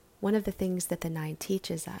one of the things that the 9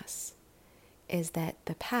 teaches us is that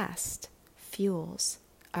the past fuels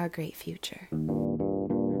our great future.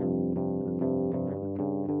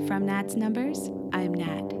 From Nat's Numbers, I'm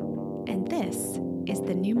Nat, and this is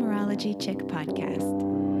the Numerology Chick Podcast.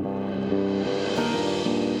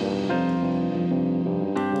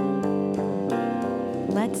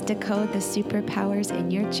 Let's decode the superpowers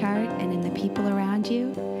in your chart and in the people around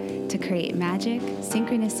you to create magic,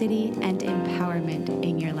 synchronicity, and empowerment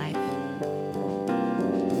in your life.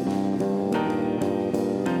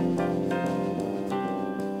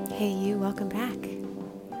 Hey you, welcome back.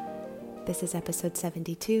 This is episode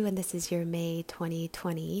 72, and this is your May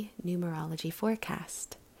 2020 numerology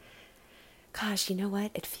forecast. Gosh, you know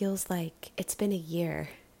what? It feels like it's been a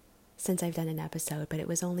year since I've done an episode, but it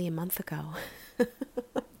was only a month ago.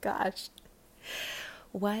 Gosh,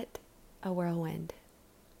 what a whirlwind.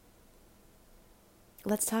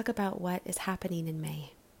 Let's talk about what is happening in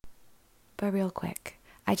May. But real quick,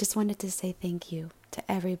 I just wanted to say thank you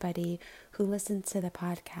to everybody who listens to the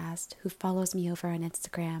podcast, who follows me over on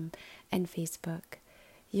Instagram and Facebook.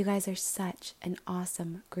 You guys are such an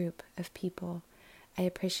awesome group of people. I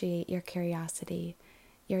appreciate your curiosity,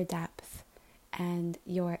 your depth, and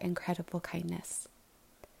your incredible kindness.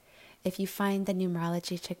 If you find the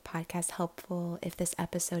Numerology Chick podcast helpful, if this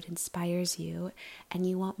episode inspires you and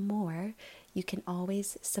you want more, you can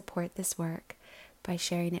always support this work by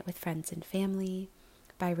sharing it with friends and family,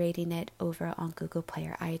 by rating it over on Google Play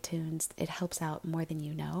or iTunes. It helps out more than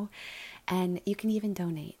you know. And you can even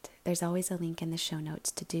donate. There's always a link in the show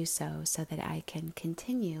notes to do so that I can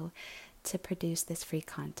continue to produce this free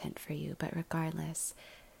content for you. But regardless,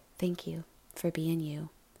 thank you for being you,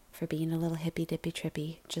 for being a little hippy-dippy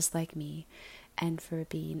trippy, just like me, and for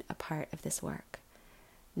being a part of this work.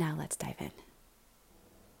 Now let's dive in.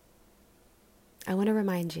 I want to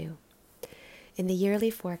remind you, in the yearly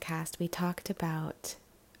forecast, we talked about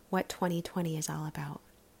what 2020 is all about.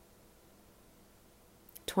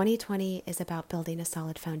 2020 is about building a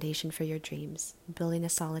solid foundation for your dreams, building a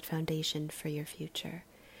solid foundation for your future.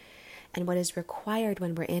 And what is required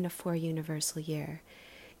when we're in a 4 universal year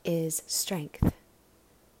is strength.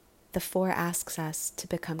 The 4 asks us to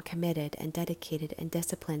become committed and dedicated and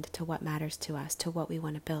disciplined to what matters to us, to what we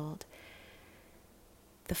want to build.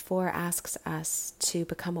 The 4 asks us to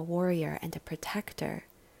become a warrior and a protector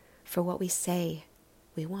for what we say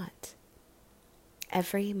we want.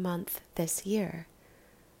 Every month this year,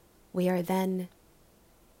 we are then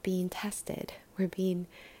being tested. We're being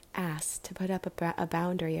asked to put up a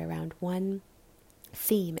boundary around one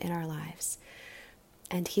theme in our lives.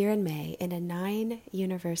 And here in May, in a 9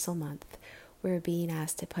 universal month, we're being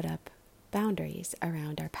asked to put up boundaries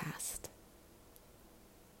around our past.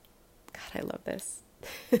 God, I love this.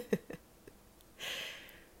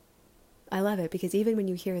 I love it because even when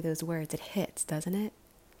you hear those words, it hits, doesn't it?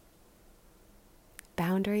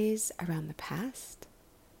 Boundaries around the past?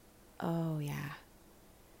 Oh, yeah.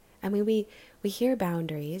 I mean, we hear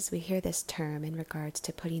boundaries, we hear this term in regards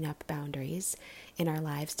to putting up boundaries in our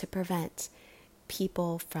lives to prevent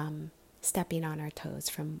people from stepping on our toes,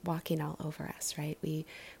 from walking all over us, right? We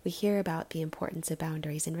hear about the importance of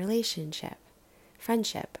boundaries in relationship,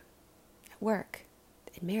 friendship, at work,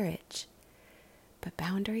 in marriage, but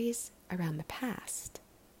boundaries around the past.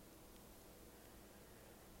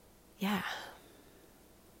 Yeah.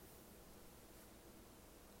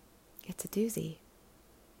 It's a doozy.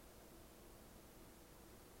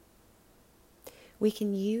 We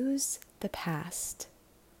can use the past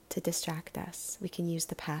to distract us. We can use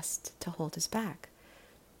the past to hold us back.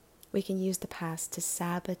 We can use the past to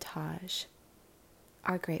sabotage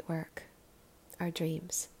our great work, our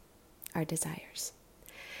dreams, our desires.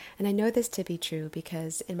 And I know this to be true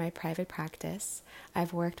because in my private practice,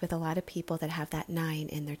 I've worked with a lot of people that have that 9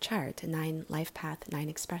 in their chart, a 9 life path, 9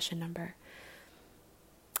 expression number.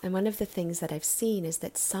 And one of the things that I've seen is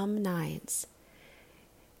that some 9s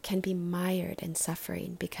can be mired in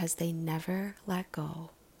suffering because they never let go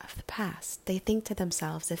of the past. They think to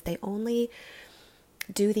themselves, if they only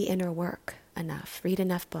do the inner work enough, read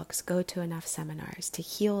enough books, go to enough seminars to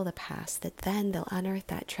heal the past, that then they'll unearth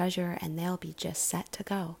that treasure and they'll be just set to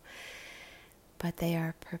go. But they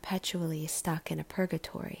are perpetually stuck in a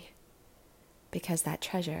purgatory because that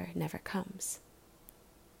treasure never comes.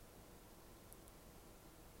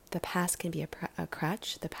 The past can be a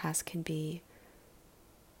crutch. The past can be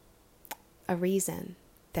a reason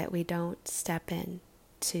that we don't step in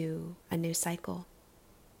to a new cycle,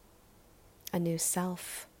 a new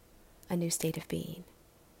self, a new state of being.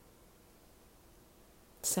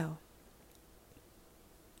 So,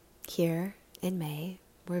 here in May,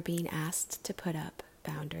 we're being asked to put up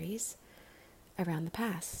boundaries around the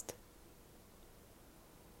past?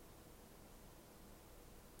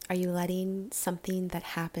 Are you letting something that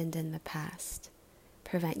happened in the past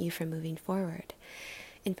prevent you from moving forward?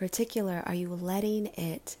 In particular, are you letting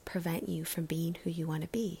it prevent you from being who you want to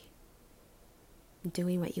be,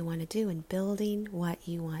 doing what you want to do, and building what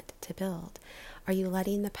you want to build? Are you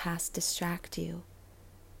letting the past distract you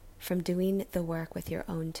from doing the work with your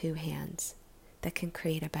own two hands that can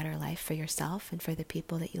create a better life for yourself and for the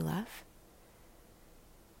people that you love?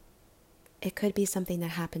 It could be something that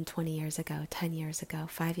happened 20 years ago, 10 years ago,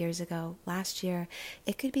 5 years ago, last year.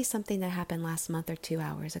 It could be something that happened last month or 2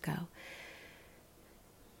 hours ago.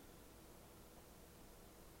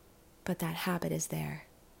 But that habit is there,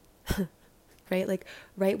 right? Like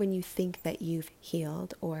right when you think that you've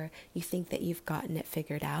healed or you think that you've gotten it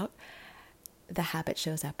figured out, the habit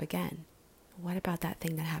shows up again. What about that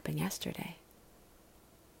thing that happened yesterday?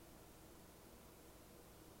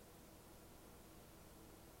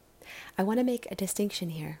 I want to make a distinction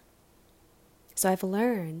here. So I've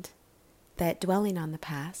learned that dwelling on the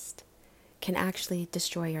past can actually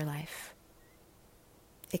destroy your life.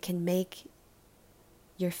 It can make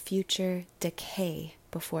your future decay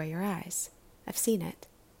before your eyes. I've seen it.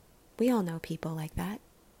 We all know people like that.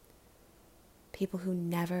 People who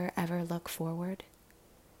never ever look forward,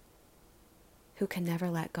 who can never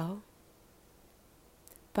let go.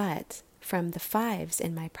 But from the 5s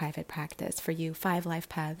in my private practice, for you, 5 life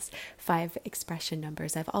paths, 5 expression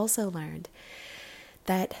numbers, I've also learned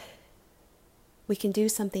that we can do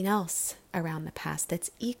something else around the past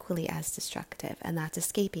that's equally as destructive, and that's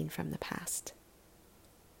escaping from the past.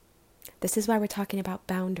 This is why we're talking about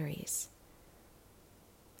boundaries.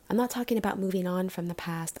 I'm not talking about moving on from the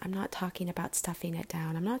past. I'm not talking about stuffing it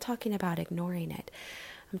down. I'm not talking about ignoring it.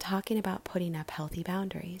 I'm talking about putting up healthy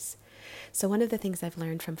boundaries. So one of the things I've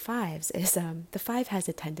learned from 5s is the 5 has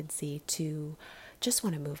a tendency to just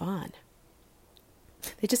want to move on.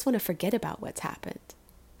 They just want to forget about what's happened.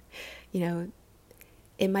 You know,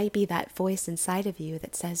 it might be that voice inside of you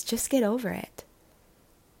that says, just get over it.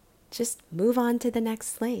 Just move on to the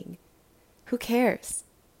next thing. Who cares?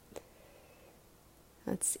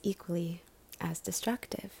 That's equally as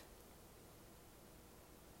destructive.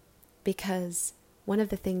 Because one of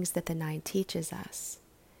the things that the 9 teaches us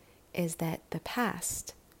is that the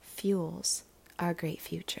past fuels our great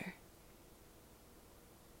future.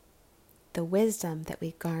 The wisdom that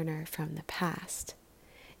we garner from the past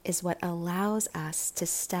is what allows us to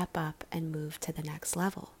step up and move to the next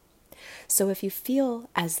level. So if you feel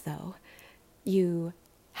as though you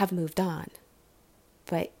have moved on,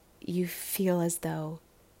 but you feel as though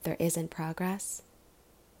there isn't progress,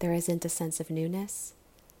 there isn't a sense of newness,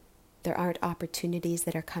 there aren't opportunities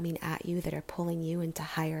that are coming at you that are pulling you into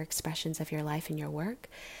higher expressions of your life and your work,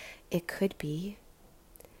 it could be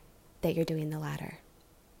that you're doing the latter.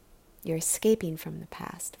 You're escaping from the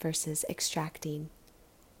past versus extracting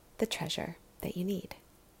the treasure that you need.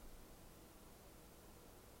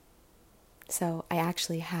 So I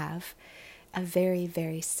actually have a very,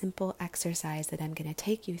 very simple exercise that I'm going to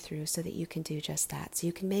take you through so that you can do just that. So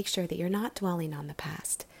you can make sure that you're not dwelling on the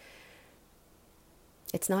past.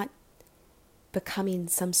 It's not becoming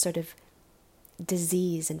some sort of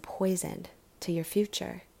disease and poison to your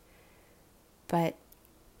future. But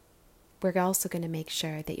we're also going to make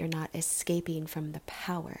sure that you're not escaping from the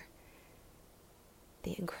power,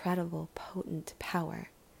 the incredible, potent power,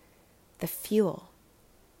 the fuel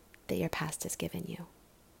that your past has given you.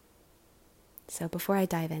 So before I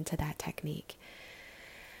dive into that technique,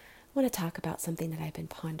 I want to talk about something that I've been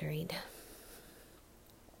pondering.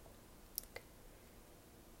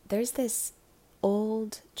 There's this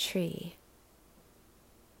old tree,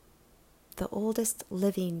 the oldest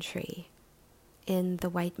living tree in the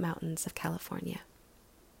White Mountains of California.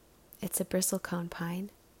 It's a bristlecone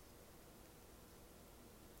pine.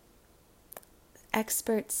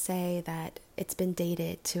 Experts say that it's been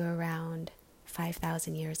dated to around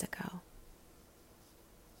 5,000 years ago.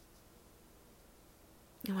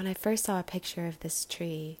 And when I first saw a picture of this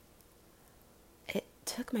tree, it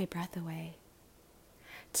took my breath away.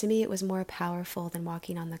 To me, it was more powerful than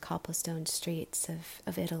walking on the cobblestone streets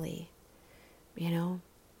of Italy,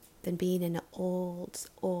 than being in an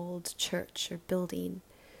old church or building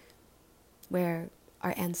where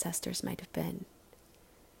our ancestors might have been.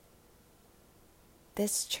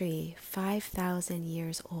 This tree, 5,000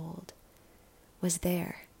 years old, was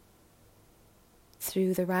there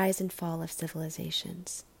through the rise and fall of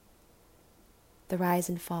civilizations, the rise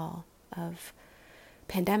and fall of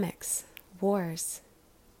pandemics, wars,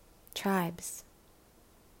 tribes.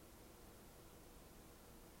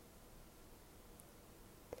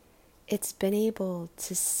 it's been able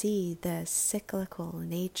to see the cyclical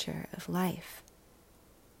nature of life,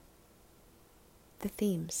 the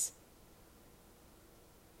themes,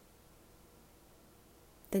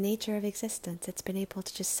 the nature of existence. It's been able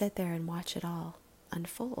to just sit there and watch it all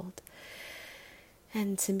unfold.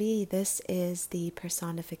 And to me, this is the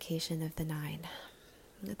personification of the nine.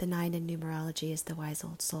 The nine in numerology is the wise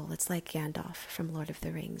old soul. It's like Gandalf from Lord of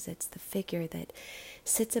the Rings. It's the figure that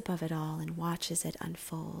sits above it all and watches it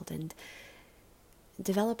unfold and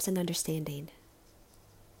develops an understanding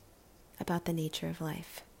about the nature of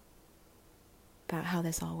life, about how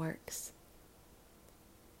this all works,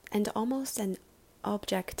 and almost an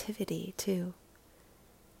objectivity too.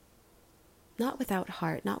 Not without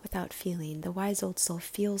heart, not without feeling. The wise old soul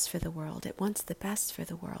feels for the world. It wants the best for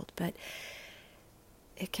the world, but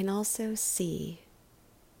it can also see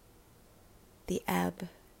the ebb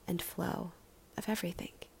and flow of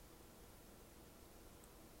everything.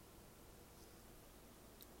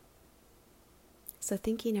 So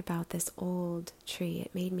thinking about this old tree,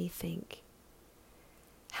 it made me think,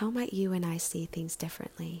 how might you and I see things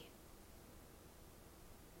differently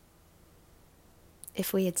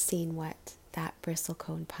if we had seen what that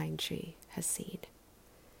bristlecone pine tree has seen?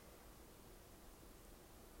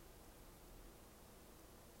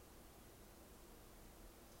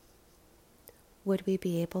 Would we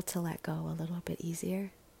be able to let go a little bit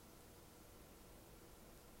easier?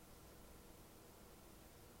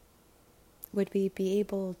 Would we be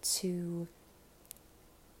able to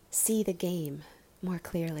see the game more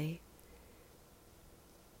clearly?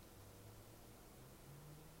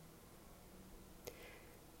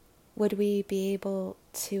 Would we be able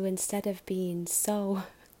to, instead of being so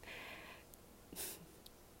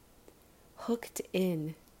hooked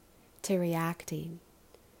in to reacting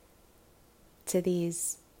to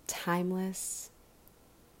these timeless,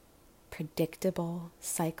 predictable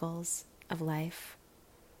cycles of life,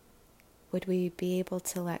 would we be able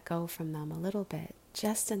to let go from them a little bit,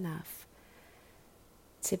 just enough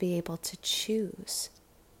to be able to choose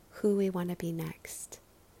who we want to be next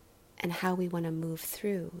and how we want to move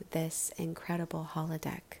through this incredible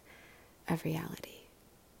holodeck of reality?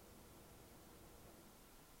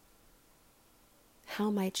 How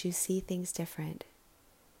might you see things different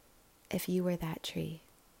if you were that tree?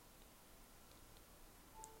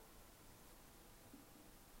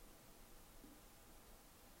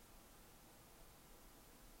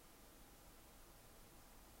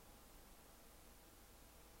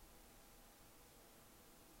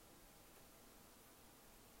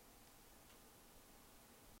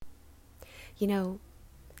 You know,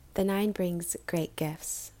 the nine brings great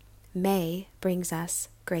gifts. May brings us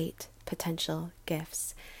great potential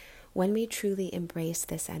gifts. When we truly embrace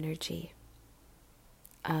this energy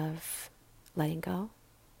of letting go,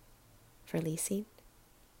 releasing,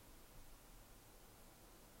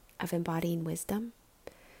 of embodying wisdom,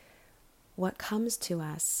 what comes to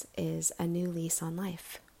us is a new lease on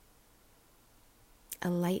life, a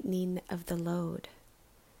lightening of the load.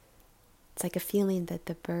 It's like a feeling that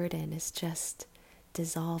the burden is just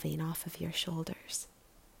dissolving off of your shoulders.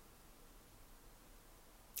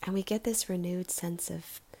 And we get this renewed sense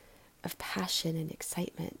of passion and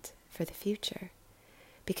excitement for the future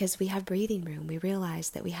because we have breathing room. We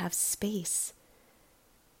realize that we have space,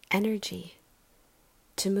 energy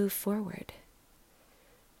to move forward.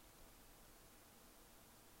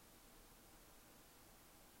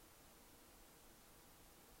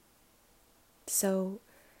 So,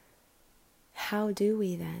 how do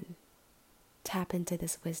we then tap into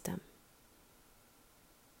this wisdom?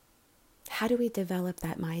 How do we develop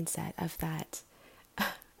that mindset of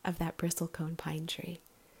that bristlecone pine tree?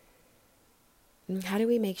 And how do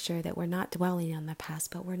we make sure that we're not dwelling on the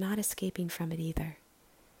past, but we're not escaping from it either?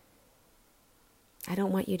 I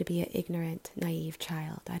don't want you to be an ignorant, naive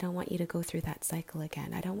child. I don't want you to go through that cycle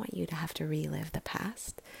again. I don't want you to have to relive the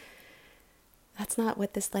past. That's not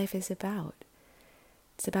what this life is about.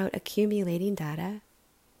 It's about accumulating data,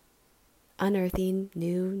 unearthing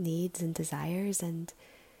new needs and desires, and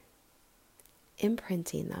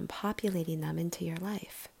imprinting them, populating them into your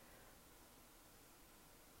life.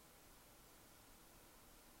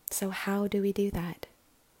 So how do we do that?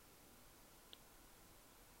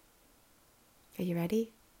 Are you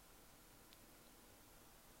ready?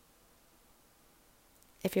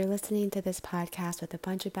 If you're listening to this podcast with a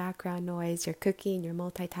bunch of background noise, you're cooking, you're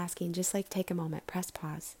multitasking, just take a moment, press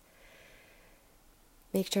pause.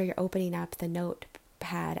 Make sure you're opening up the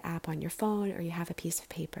notepad app on your phone or you have a piece of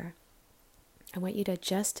paper. I want you to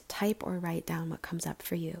just type or write down what comes up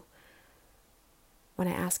for you when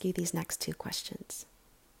I ask you these next two questions.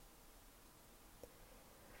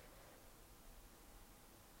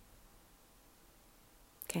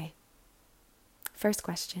 First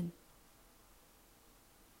question.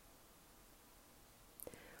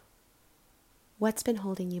 What's been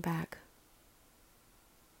holding you back?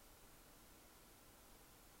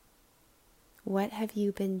 What have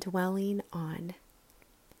you been dwelling on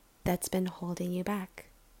that's been holding you back?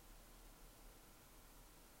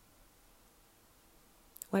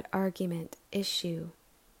 What argument, issue,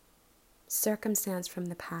 circumstance from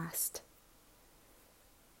the past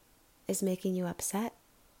is making you upset?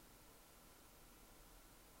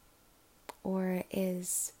 Or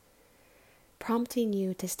is prompting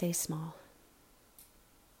you to stay small?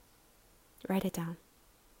 Write it down.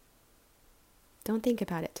 Don't think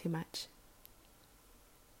about it too much.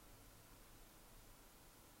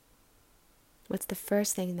 What's the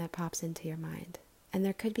first thing that pops into your mind? And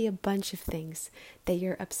there could be a bunch of things that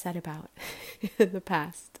you're upset about in the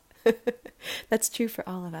past. That's true for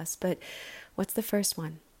all of us, but what's the first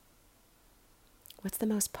one? What's the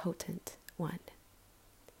most potent one?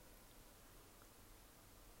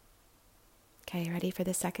 Okay, ready for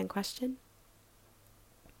the second question?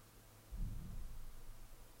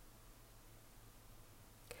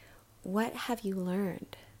 What have you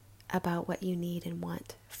learned about what you need and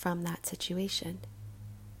want from that situation?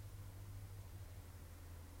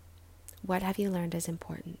 What have you learned is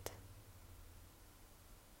important?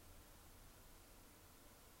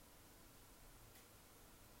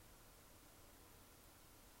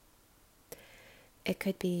 It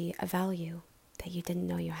could be a value that you didn't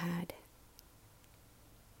know you had.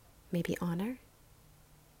 Maybe honor,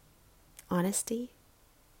 honesty,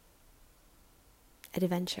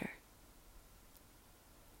 adventure.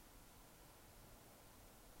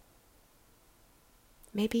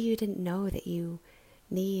 Maybe you didn't know that you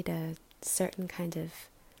need a certain kind of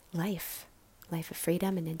life of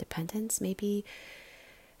freedom and independence. Maybe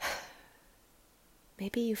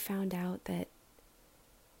you found out that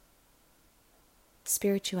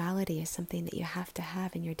spirituality is something that you have to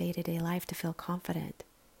have in your day-to-day life to feel confident,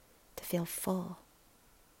 to feel full,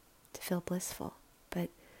 to feel blissful. But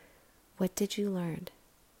what did you learn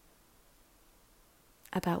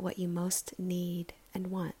about what you most need and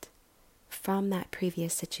want from that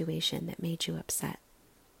previous situation that made you upset,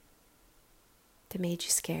 that made you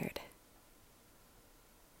scared,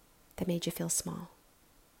 that made you feel small?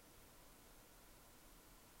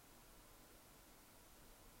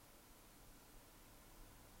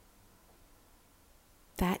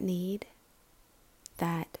 That need,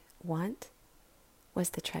 that want,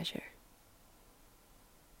 was the treasure.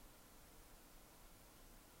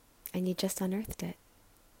 And you just unearthed it.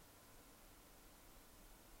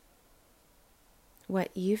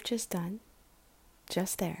 What you've just done,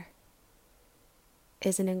 just there,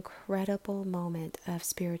 is an incredible moment of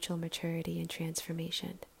spiritual maturity and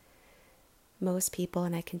transformation. Most people,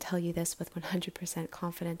 and I can tell you this with 100%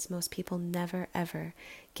 confidence, most people never ever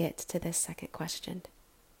get to this second question.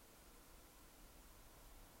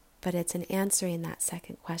 But it's in answering that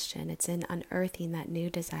second question, it's in unearthing that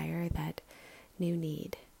new desire, that new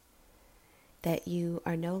need, that you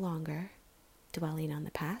are no longer dwelling on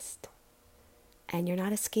the past, and you're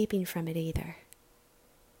not escaping from it either.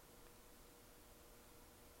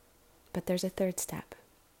 But there's a third step,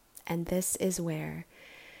 and this is where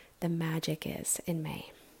the magic is in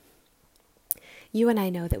May. You and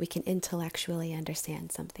I know that we can intellectually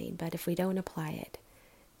understand something, but if we don't apply it,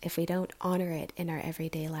 if we don't honor it in our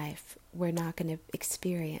everyday life, we're not going to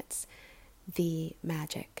experience the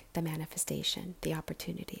magic, the manifestation, the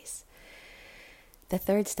opportunities. The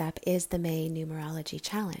third step is the May Numerology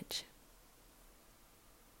Challenge.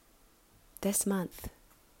 This month,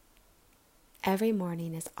 every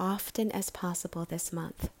morning, as often as possible this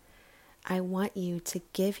month, I want you to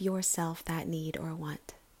give yourself that need or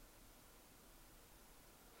want.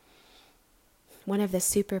 One of the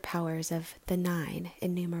superpowers of the 9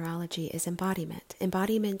 in numerology is embodiment.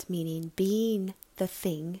 Embodiment meaning being the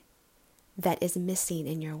thing that is missing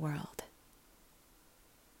in your world.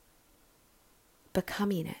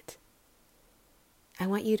 Becoming it. I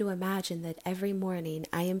want you to imagine that every morning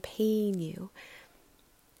I am paying you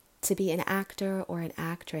to be an actor or an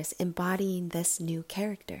actress embodying this new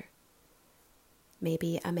character.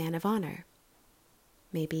 Maybe a man of honor.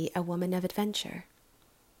 Maybe a woman of adventure.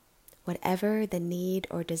 Whatever the need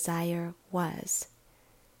or desire was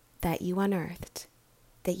that you unearthed,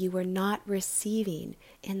 that you were not receiving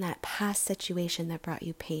in that past situation that brought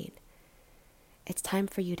you pain, it's time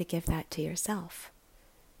for you to give that to yourself,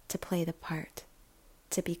 to play the part,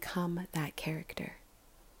 to become that character.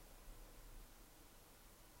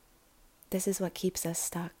 This is what keeps us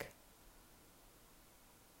stuck.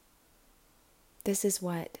 This is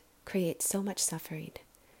what creates so much suffering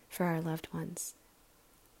for our loved ones.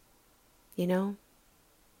 You know,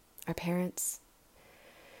 our parents,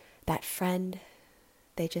 that friend,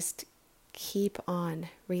 they just keep on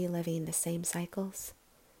reliving the same cycles.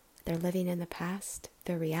 They're living in the past.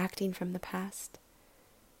 They're reacting from the past.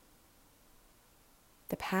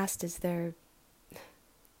 The past is their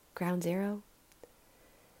ground zero.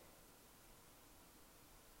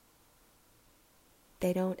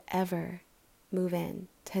 They don't ever move in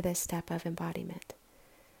to this step of embodiment,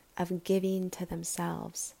 of giving to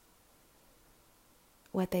themselves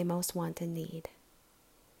what they most want and need,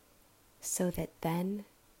 so that then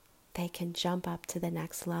they can jump up to the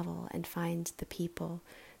next level and find the people,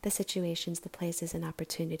 the situations, the places, and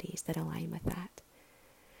opportunities that align with that.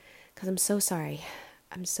 Because I'm so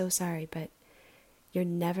sorry, but you're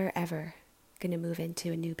never ever going to move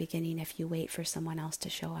into a new beginning if you wait for someone else to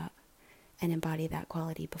show up and embody that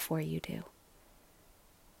quality before you do.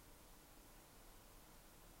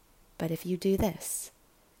 But if you do this,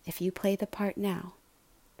 if you play the part now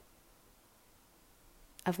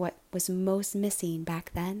of what was most missing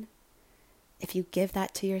back then, if you give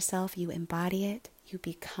that to yourself, you embody it, you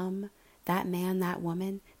become that man, that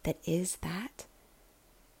woman that is that,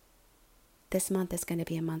 this month is going to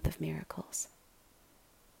be a month of miracles.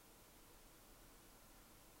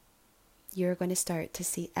 You're going to start to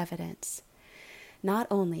see evidence, not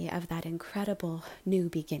only of that incredible new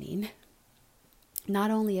beginning,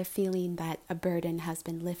 not only of feeling that a burden has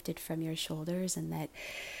been lifted from your shoulders and that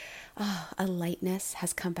a lightness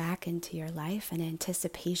has come back into your life and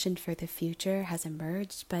anticipation for the future has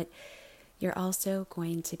emerged, but you're also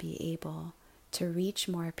going to be able to reach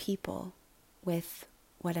more people with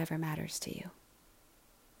whatever matters to you.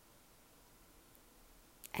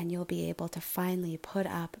 And you'll be able to finally put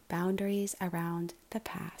up boundaries around the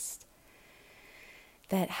past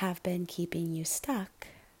that have been keeping you stuck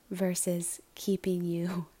versus keeping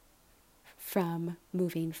you from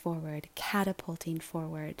moving forward, catapulting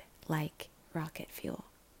forward like rocket fuel.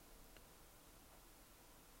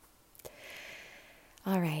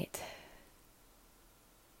 All right.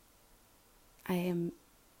 I am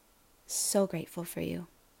so grateful for you.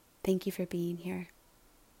 Thank you for being here.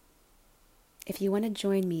 If you want to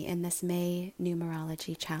join me in this May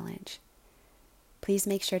Numerology Challenge, please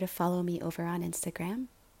make sure to follow me over on Instagram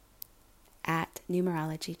at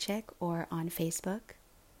Numerology Chick or on Facebook,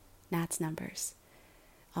 Nat's Numbers.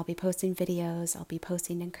 I'll be posting videos. I'll be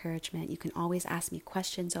posting encouragement. You can always ask me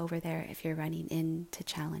questions over there if you're running into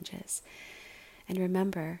challenges. And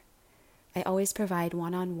remember, I always provide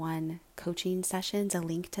one-on-one coaching sessions, a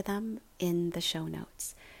link to them in the show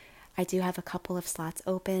notes. I do have a couple of slots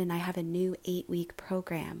open, and I have a new 8-week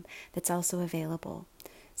program that's also available.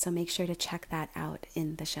 So make sure to check that out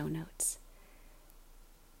in the show notes.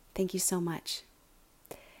 Thank you so much.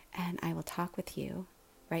 And I will talk with you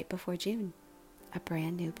right before June, a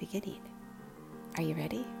brand new beginning. Are you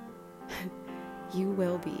ready? You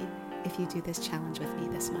will be if you do this challenge with me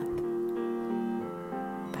this month.